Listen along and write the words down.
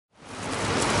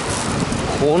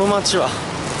この町は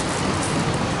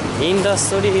インダス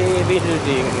トリービルデ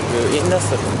ィング、インダス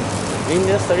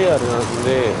トリアルなん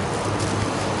で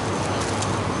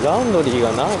ランドリー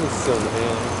がないんですよね。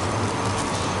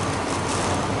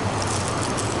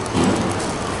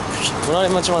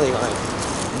隣町まで行かない。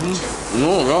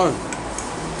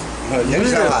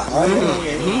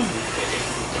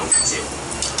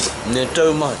めっちゃ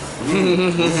うまい。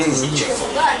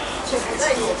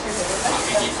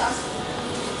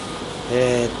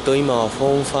今はフ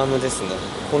ォンファームですね。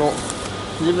この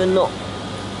自分の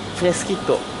プレスキッ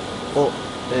トを、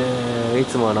い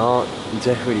つもの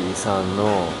ジェフリーさん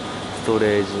のスト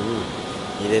レージに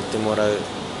入れてもらうっ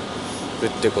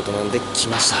てことなんで来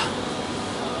ました。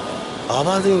ア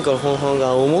バディーンからフォンファーム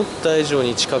が思った以上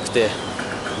に近くて、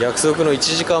約束の1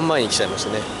時間前に来ちゃいまし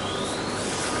たね。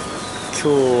今日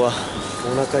は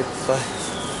お腹いっぱい。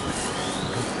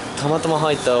たまたま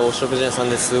入ったお食事屋さん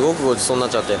ですごくごちそうにな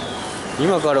っちゃって、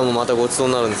今からもまたごちそう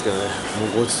になるんですけどね、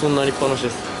もうごちそうになりっぱなしで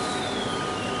す。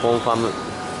フォンファム。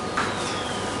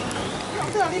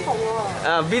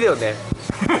あ、ビデオね。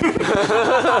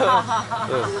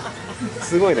うん、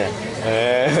すごいね。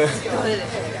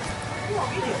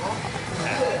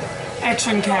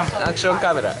Action cam. Action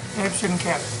camera. Action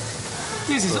cam.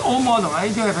 This is old model,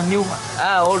 right? You have a new one.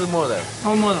 Ah, old model.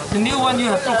 Old model. The new one you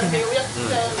have broken it.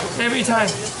 Every time.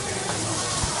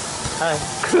 はい。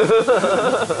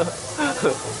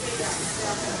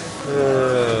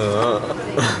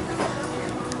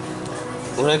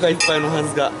お腹いっぱいのは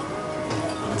ずが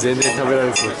全然食べら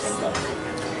れそうです。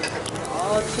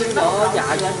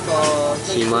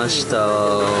来ました。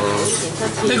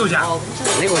猫ちゃん。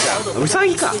猫ちゃん。うさ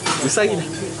ぎか。うさぎだ。